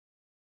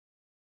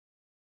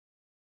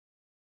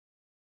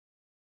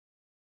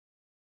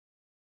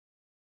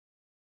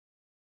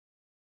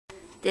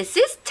This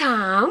is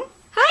Tom.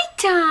 Hi,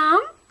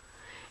 Tom.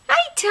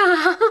 Hi,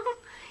 Tom.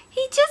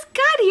 He just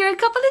got here a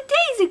couple of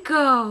days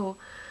ago.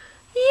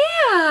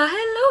 Yeah,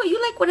 hello. Are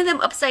you like one of them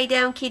upside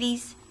down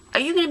kitties? Are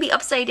you going to be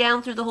upside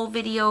down through the whole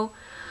video?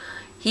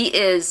 He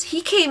is.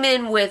 He came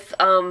in with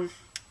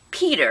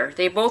Peter.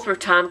 They both were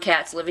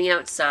tomcats living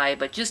outside,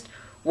 but just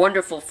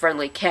wonderful,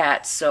 friendly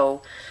cats.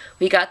 So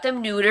we got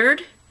them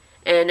neutered,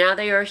 and now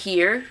they are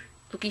here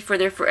looking for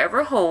their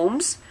forever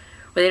homes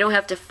where they don't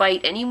have to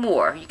fight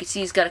anymore. You can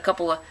see he's got a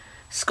couple of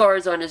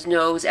scars on his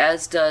nose,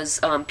 as does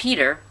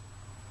Peter,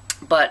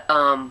 but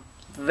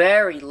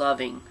very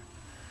loving.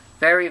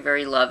 Very,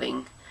 very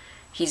loving.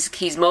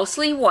 He's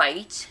mostly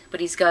white, but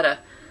he's got a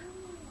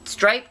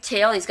striped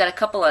tail. He's got a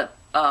couple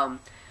of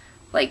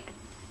like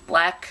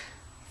black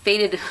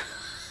faded.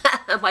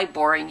 Am I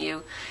boring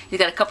you? He's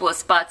got a couple of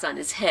spots on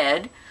his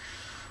head.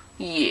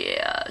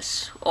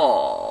 Yes.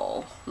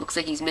 Oh, looks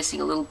like he's missing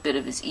a little bit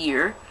of his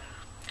ear.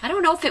 I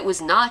don't know if it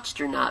was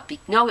notched or not.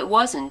 No, it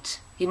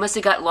wasn't. He must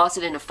have lost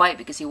it in a fight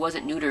because he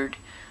wasn't neutered.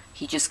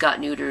 He just got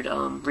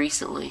neutered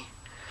recently.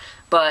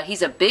 But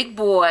he's a big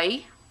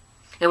boy.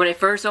 And when I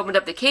first opened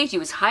up the cage, he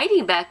was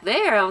hiding back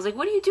there. I was like,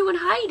 what are you doing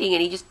hiding?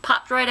 And he just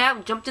popped right out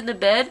and jumped in the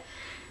bed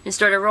and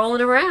started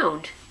rolling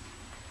around.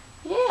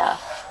 Yeah.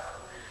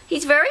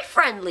 He's very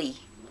friendly.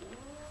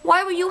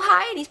 Why were you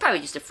hiding? He's probably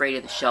just afraid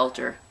of the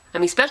shelter. I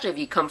mean, especially if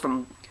you come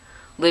from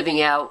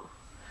living out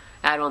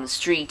on the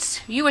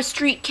streets. Are you a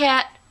street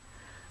cat?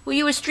 Were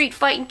you a street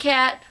fighting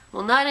cat?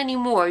 Well, not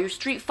anymore. Your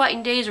street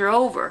fighting days are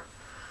over.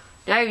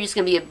 Now you're just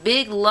going to be a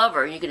big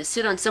lover. You're going to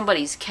sit on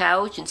somebody's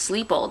couch and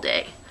sleep all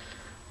day.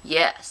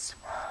 Yes.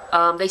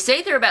 They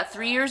say they're about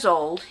 3 years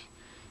old.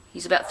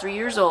 He's about 3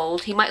 years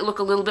old. He might look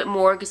a little bit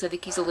more because I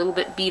think he's a little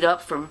bit beat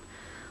up from,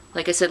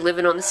 like I said,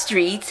 living on the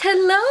streets.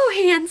 Hello,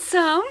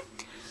 handsome.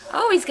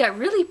 Oh, he's got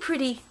really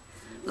pretty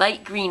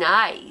light green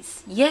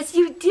eyes. Yes,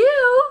 you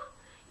do.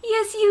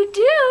 Yes, you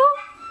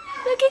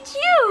do. Look at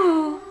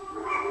you.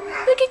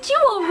 Look at you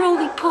all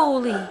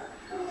roly-poly.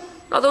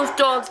 Are those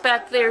dogs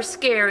back there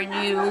scaring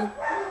you?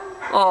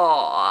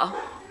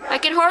 Aw. I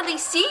can hardly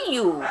see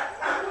you.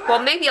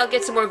 Well, maybe I'll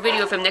get some more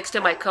video of him next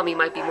time I come. He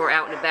might be more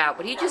out and about.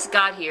 But he just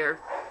got here.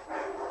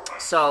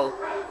 So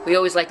we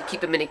always like to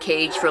keep him in a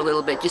cage for a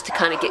little bit just to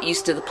kind of get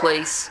used to the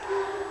place.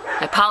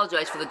 I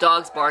apologize for the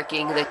dogs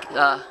barking.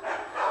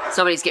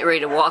 Somebody's getting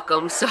ready to walk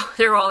them, so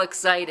they're all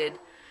excited.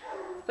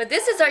 But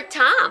this is our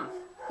Tom.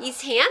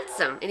 He's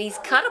handsome and he's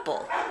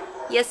cuttable.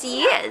 Yes,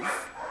 he is.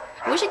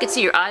 I wish I could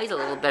see your eyes a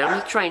little better. I'm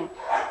going to try and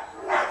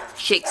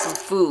shake some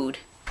food.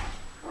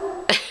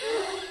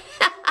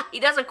 He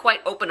doesn't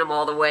quite open them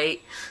all the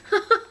way.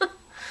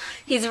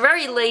 He's a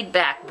very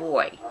laid-back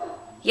boy.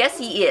 Yes,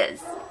 he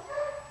is.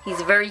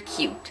 He's very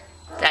cute.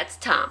 That's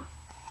Tom.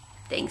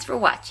 Thanks for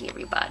watching,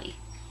 everybody.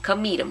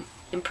 Come meet him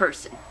in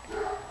person.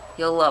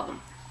 You'll love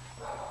him.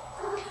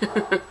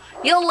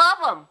 You'll love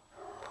him.